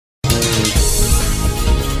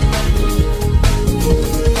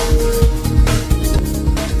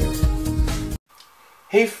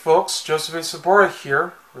Hey folks, Joseph A. Sobora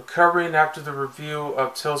here, recovering after the review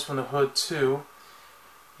of Tales from the Hood 2.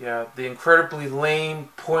 Yeah, the incredibly lame,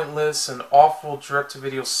 pointless, and awful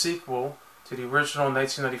direct-to-video sequel to the original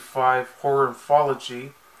 1995 horror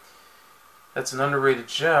anthology. That's an underrated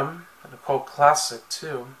gem, and a cult classic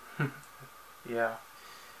too. Yeah.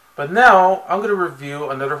 But now, I'm going to review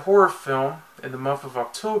another horror film in the month of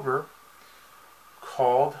October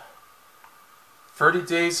called 30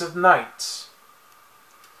 Days of Night.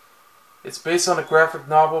 It's based on a graphic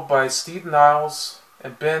novel by Steve Niles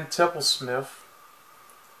and Ben Templesmith.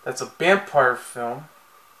 That's a vampire film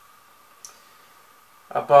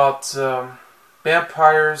about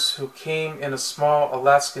vampires who came in a small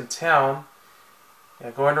Alaskan town,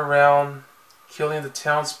 going around killing the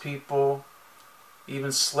townspeople,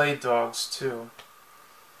 even Slade dogs too.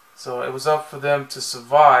 So it was up for them to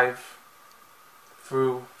survive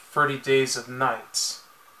through 30 days of nights.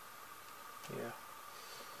 Yeah.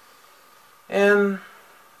 And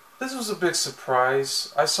this was a big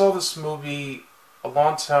surprise. I saw this movie a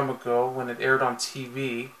long time ago when it aired on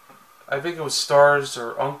TV. I think it was Stars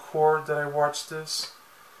or Encore that I watched this.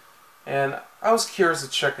 And I was curious to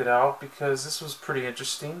check it out because this was pretty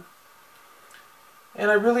interesting.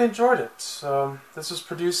 And I really enjoyed it. This was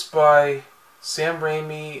produced by Sam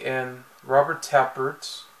Raimi and Robert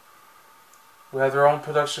Tappert, who had their own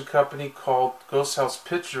production company called Ghost House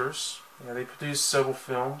Pictures. They produced several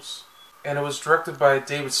films. And it was directed by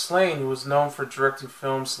David Slade, who was known for directing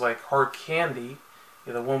films like Hard Candy,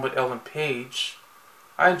 the one with Ellen Page.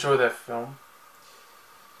 I enjoyed that film.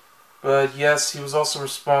 But yes, he was also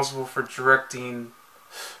responsible for directing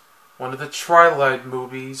one of the Twilight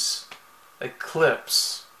movies,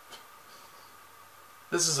 Eclipse.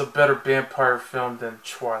 This is a better vampire film than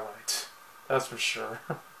Twilight, that's for sure.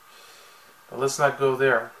 But let's not go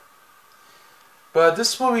there. But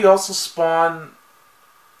this movie also spawned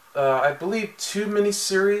I believe two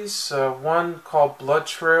miniseries, one called Blood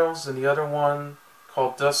Trails and the other one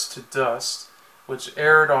called Dust to Dust, which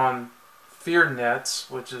aired on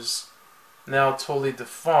FearNet, which is now totally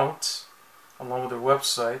defunct, along with their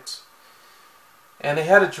website. And they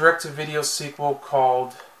had a direct-to-video sequel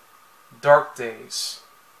called Dark Days.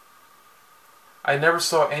 I never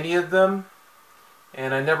saw any of them,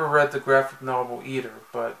 and I never read the graphic novel either,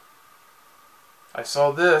 but I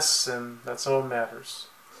saw this, and that's all that matters.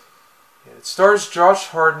 It stars Josh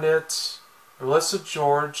Hartnett, Melissa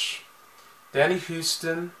George, Danny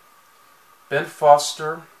Huston, Ben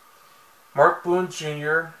Foster, Mark Boone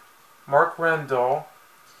Jr., Mark Rendall,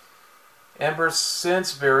 Amber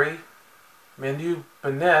Sainsbury, Manu,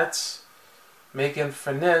 Bennett, Megan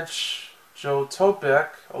Franich, Joe Tobeck,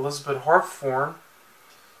 Elizabeth Hawthorne,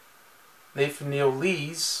 Nathaniel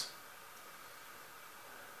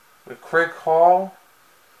with Craig Hall,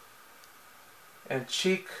 and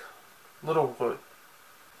Chic, Littlewood.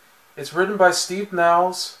 It's written by Steve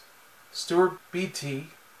Niles, Stuart Beattie,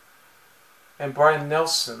 and Brian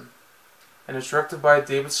Nelson, and it's directed by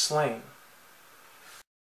David Slade.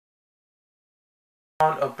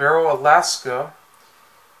 Of Barrow, Alaska,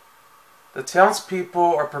 the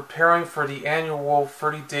townspeople are preparing for the annual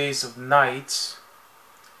 30 Days of Night,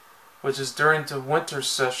 which is during the winter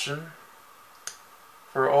session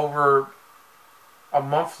for over a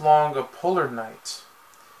month long of polar night.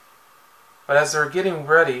 But as they're getting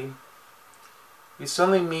ready, we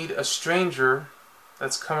suddenly meet a stranger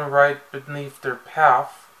that's coming right beneath their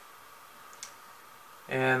path.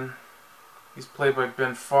 And he's played by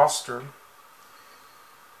Ben Foster,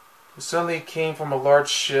 who suddenly came from a large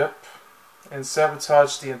ship and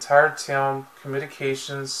sabotaged the entire town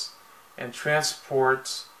communications and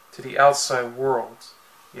transport to the outside world.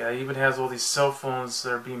 Yeah, he even has all these cell phones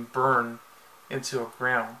that are being burned into the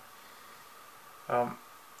ground.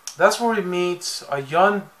 That's where we meet a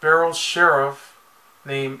young Barrow sheriff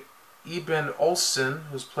named Eben Olsen,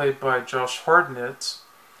 who's played by Josh Hartnett,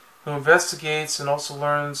 who investigates and also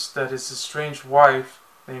learns that his estranged wife,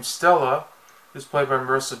 named Stella, who's played by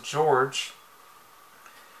Marissa George,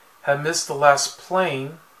 had missed the last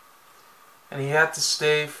plane, and he had to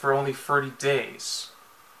stay for only 30 days.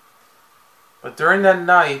 But during that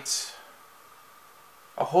night,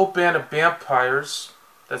 a whole band of vampires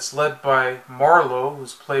that's led by Marlowe,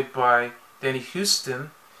 who's played by Danny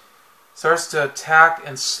Huston, starts to attack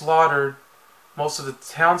and slaughter most of the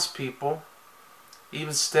townspeople,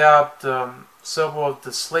 even stabbed several of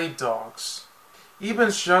the Slade dogs.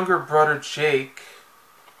 Eben's younger brother Jake,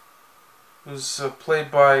 who's played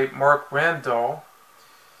by Mark Rendall,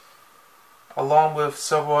 along with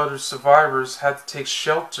several other survivors, had to take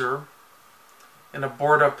shelter in a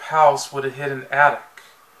boarded up house with a hidden attic.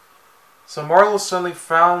 So Marlowe suddenly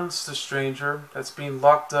finds the stranger that's being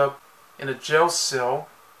locked up in a jail cell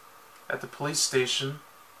at the police station.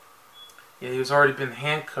 Yeah, he was already been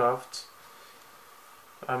handcuffed.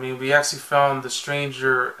 I mean, we actually found the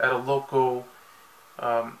stranger at a local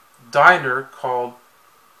diner called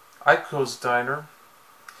Iko's Diner.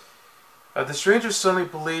 The stranger suddenly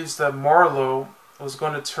believes that Marlowe was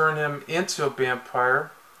going to turn him into a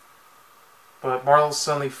vampire, but Marlowe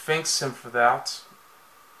suddenly thanks him for that,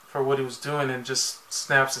 for what he was doing, and just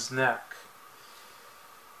snaps his neck.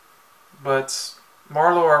 But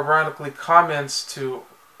Marlowe ironically comments to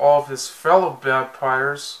all of his fellow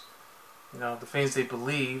vampires, you know, the things they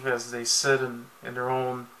believe, as they said in their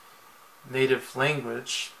own native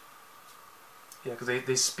language. Yeah, because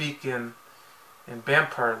they speak in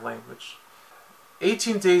vampire language.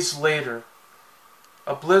 18 days later,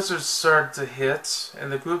 a blizzard started to hit,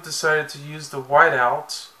 and the group decided to use the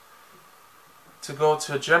whiteout to go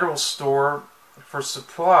to a general store for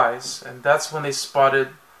supplies, and that's when they spotted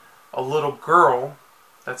a little girl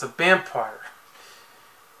that's a vampire.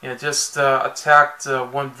 You know, just attacked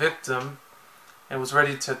one victim and was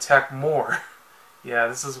ready to attack more. Yeah,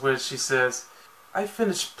 this is where she says, "I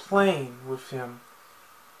finished playing with him.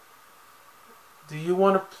 Do you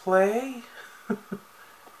want to play?"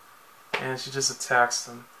 And she just attacks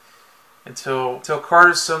them until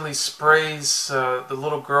Carter suddenly sprays the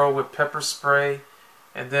little girl with pepper spray,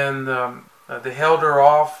 and then they held her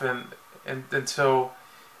off and until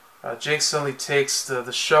Jake suddenly takes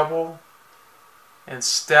the shovel and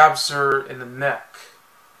stabs her in the neck.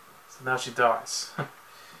 So now she dies.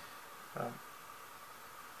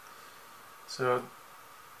 So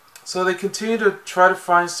they continue to try to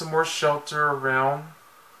find some more shelter around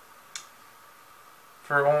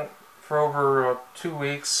for over 2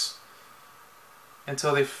 weeks,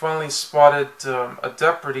 until they finally spotted a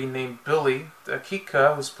deputy named Billy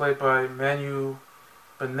Akika, who's played by Manu,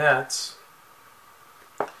 Bennett,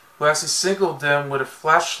 who actually signaled them with a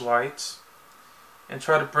flashlight and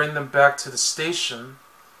tried to bring them back to the station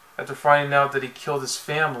after finding out that he killed his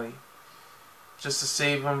family, just to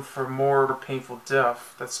save them from more painful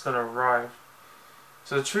death that's going to arrive.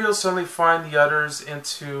 So the trio suddenly find the others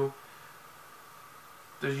into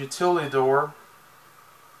the utility door,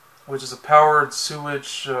 which is a powered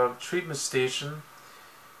sewage treatment station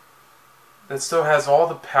that still has all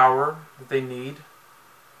the power that they need,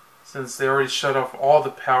 since they already shut off all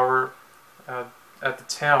the power at the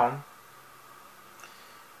town.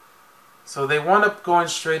 So they wind up going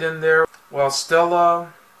straight in there, while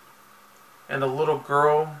Stella and the little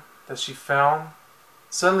girl that she found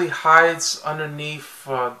suddenly hides underneath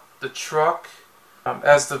the truck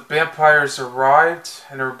as the vampires arrived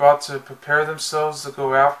and are about to prepare themselves to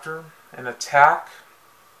go after and attack.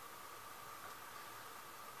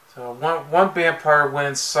 So one vampire went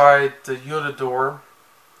inside the utility door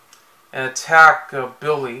and attacked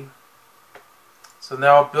Billy. So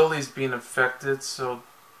now Billy's being infected. So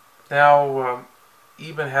now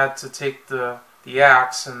Eben had to take the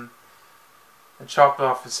axe and chop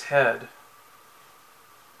off his head.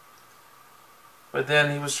 But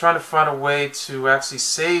then he was trying to find a way to actually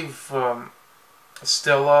save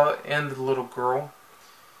Stella and the little girl,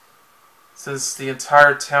 since the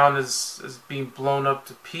entire town is being blown up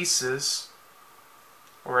to pieces,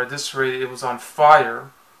 or at this rate it was on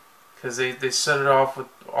fire, because they set it off with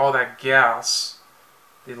all that gas.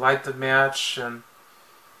 They light the match,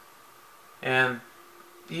 and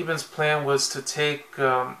Eben's plan was to take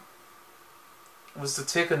a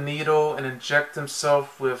needle and inject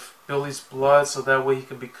himself with Billy's blood, so that way he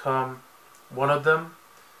can become one of them,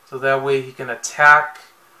 so that way he can attack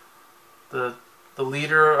the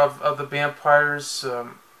leader of the vampires,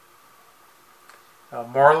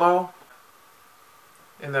 Marlowe,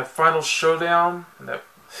 in that final showdown,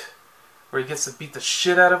 where he gets to beat the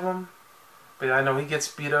shit out of him. But I know he gets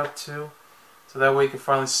beat up too, so that way he can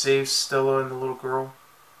finally save Stella and the little girl.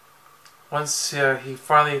 Once he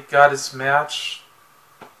finally got his match.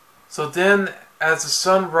 So then, as the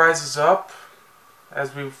sun rises up,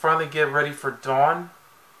 as we finally get ready for dawn,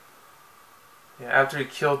 after he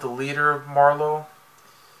killed the leader of Marlowe,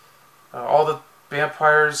 all the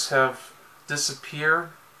vampires have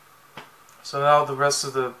disappeared. So now the rest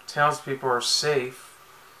of the townspeople are safe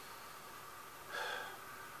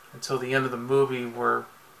until the end of the movie, where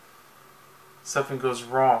something goes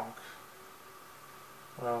wrong.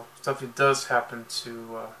 Well, something does happen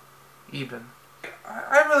to Eben.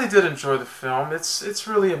 I really did enjoy the film. It's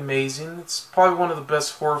really amazing. It's probably one of the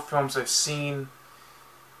best horror films I've seen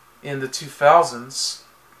in the 2000s.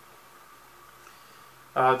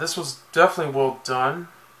 This was definitely well done.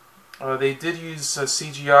 They did use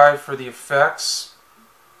CGI for the effects,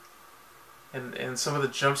 and some of the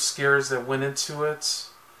jump scares that went into it.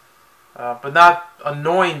 But not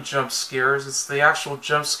annoying jump scares, it's the actual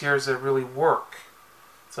jump scares that really work.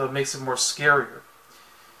 So it makes it more scarier.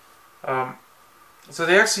 So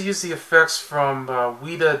they actually used the effects from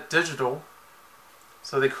Weta Digital.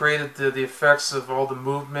 So they created the effects of all the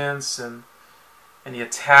movements and the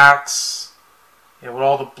attacks, when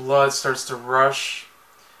all the blood starts to rush.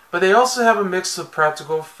 But they also have a mix of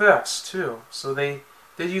practical effects too. So they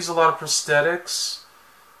use a lot of prosthetics.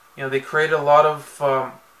 They created a lot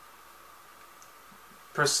of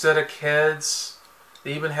prosthetic heads.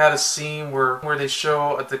 They even had a scene where they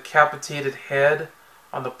show a decapitated head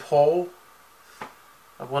on the pole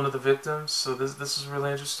of one of the victims. So this is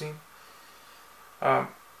really interesting.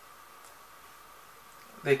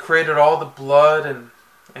 They created all the blood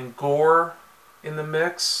and gore in the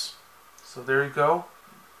mix. So there you go.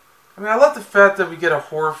 I mean, I love the fact that we get a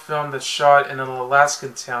horror film that's shot in an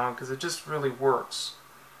Alaskan town, because it just really works.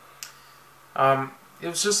 It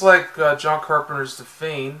was just like John Carpenter's The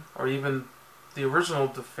Fiend, or even the original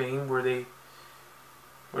The Fiend,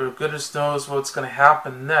 where goodness knows what's going to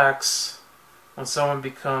happen next when someone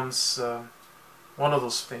becomes one of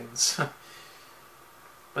those fiends.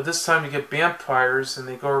 But this time you get vampires, and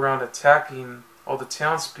they go around attacking all the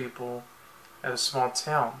townspeople at a small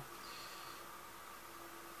town.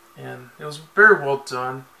 And it was very well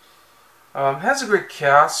done. It has a great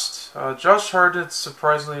cast. Josh Hartnett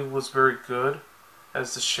surprisingly was very good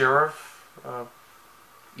as the sheriff,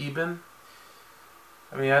 Eben.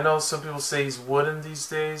 I mean, I know some people say he's wooden these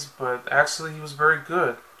days, but actually he was very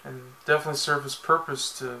good and definitely served his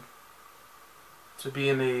purpose to be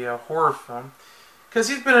in a horror film. Because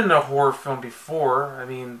he's been in a horror film before. I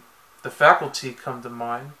mean, The Faculty come to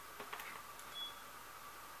mind.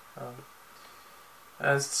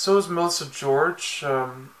 And so is Melissa George.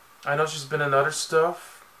 I know she's been in other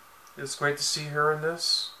stuff. It's great to see her in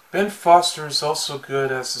this. Ben Foster is also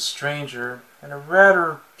good as the stranger, in a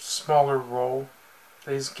rather smaller role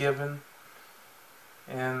that he's given.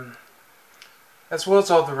 And as well as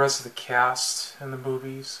all the rest of the cast in the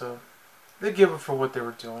movie, so they give it for what they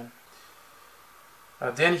were doing.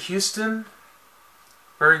 Danny Huston,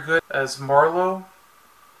 very good as Marlowe,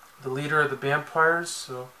 the leader of the vampires.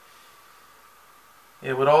 So,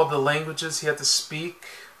 with all the languages he had to speak,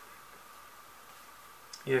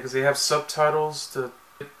 because they have subtitles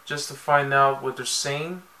just to find out what they're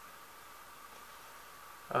saying,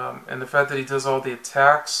 and the fact that he does all the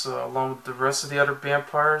attacks along with the rest of the other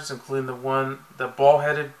vampires, including the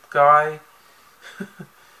bald-headed guy,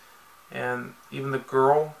 and even the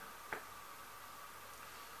girl.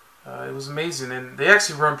 It was amazing, and they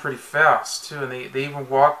actually run pretty fast too, and they even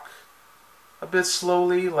walk a bit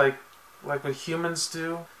slowly, like what humans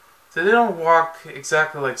do. So they don't walk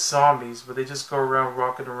exactly like zombies, but they just go around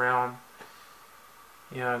rocking around,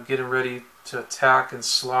 getting ready to attack and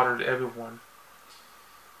slaughter everyone.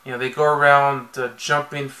 They go around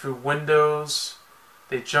jumping through windows,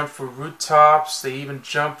 they jump through rooftops, they even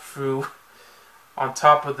jump through on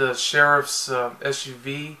top of the sheriff's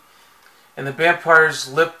SUV. And the vampires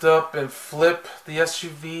lift up and flip the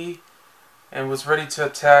SUV and was ready to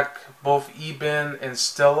attack both Eben and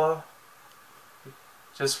Stella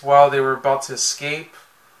just while they were about to escape.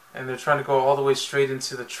 And they're trying to go all the way straight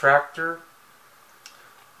into the tractor.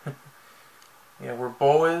 Where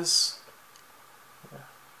Bo is.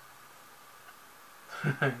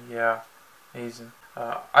 Yeah, amazing.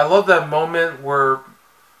 I love that moment where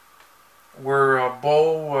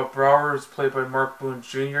Bo Brower is played by Mark Boone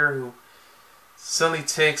Jr., who suddenly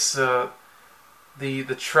takes the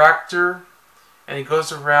tractor and he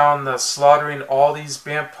goes around slaughtering all these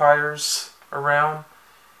vampires around,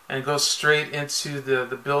 and goes straight into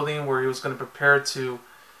the building where he was going to prepare to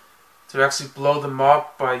actually blow them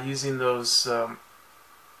up by using those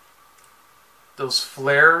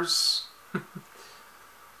flares.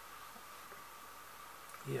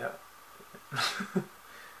 Yeah.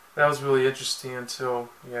 That was really interesting until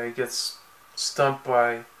he gets stumped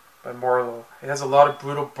by Marlowe. It has a lot of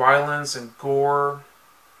brutal violence and gore,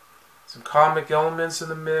 some comic elements in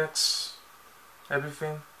the mix,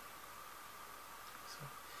 everything.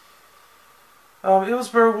 So, it was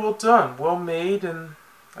very well done, well made, and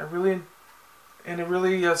it really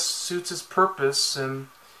suits its purpose. And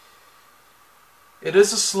it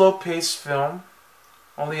is a slow-paced film,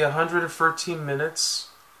 only 113 minutes,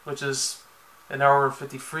 which is an hour and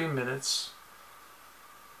 53 minutes.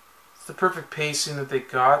 It's the perfect pacing that they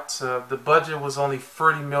got. The budget was only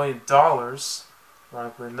 $30 million,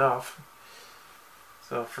 ironically enough.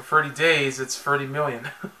 So for 30 days, it's $30 million.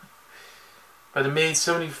 But it made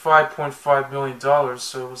 $75.5 million,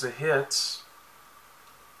 so it was a hit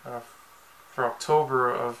for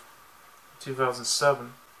October of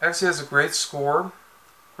 2007. Actually has a great score,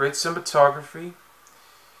 great cinematography,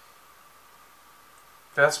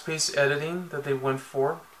 fast-paced editing that they went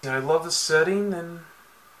for. And I love the setting, and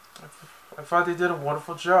I thought they did a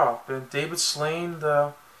wonderful job. And David Slade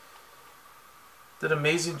did an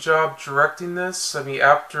amazing job directing this. I mean,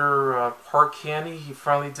 after Hard Candy, he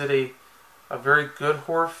finally did a very good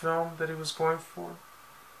horror film that he was going for.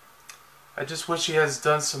 I just wish he has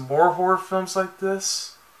done some more horror films like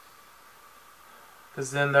this,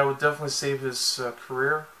 because then that would definitely save his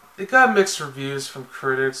career. It got mixed reviews from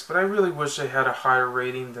critics, but I really wish they had a higher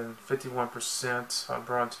rating than 51% on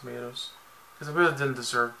Rotten Tomatoes, because it really didn't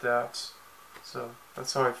deserve that. So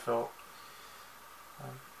that's how I felt.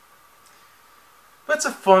 But it's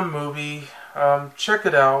a fun movie. Check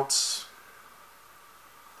it out.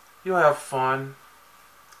 You'll have fun,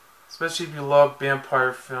 especially if you love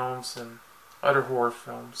vampire films and other horror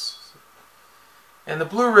films. And the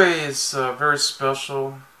Blu-ray is very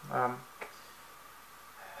special.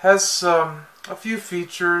 Has a few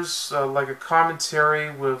features, like a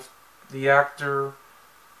commentary with the actor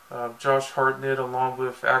Josh Hartnett, along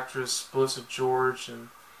with actress Melissa George, and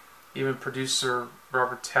even producer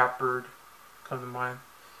Robert Tappert come to mind.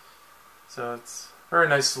 So it's very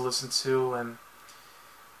nice to listen to, and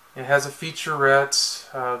it has a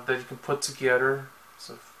featurette that you can put together,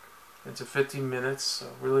 so into 15 minutes, so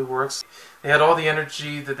it really works. They had all the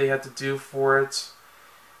energy that they had to do for it,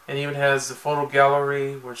 and even has the photo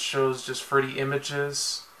gallery which shows just pretty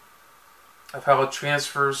images of how it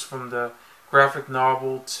transfers from the graphic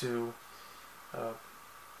novel to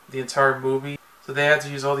the entire movie. So they had to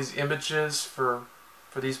use all these images for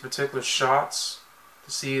these particular shots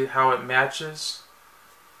to see how it matches,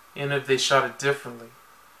 and if they shot it differently.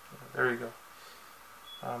 There you go.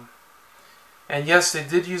 And yes, they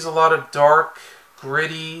did use a lot of dark,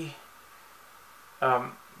 gritty,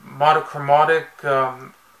 monochromatic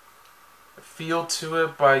feel to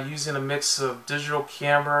it by using a mix of digital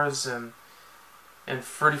cameras and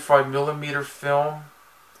 35mm film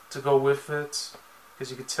to go with it, because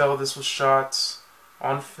you could tell this was shot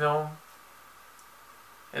on film,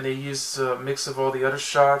 and they used a mix of all the other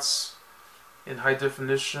shots in high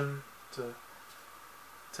definition to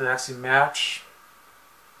actually match.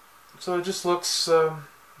 So it just looks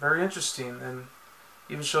very interesting, and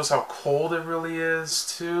even shows how cold it really is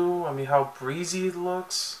too. I mean, how breezy it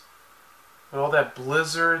looks with all that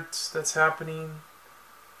blizzard that's happening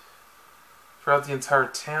throughout the entire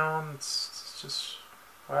town. It's just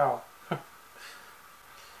wow.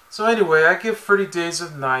 So anyway, I give 30 Days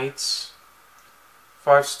of Night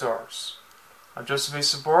 5 stars. I'm Joseph A.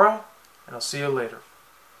 Sobora, and I'll see you later.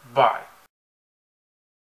 Bye.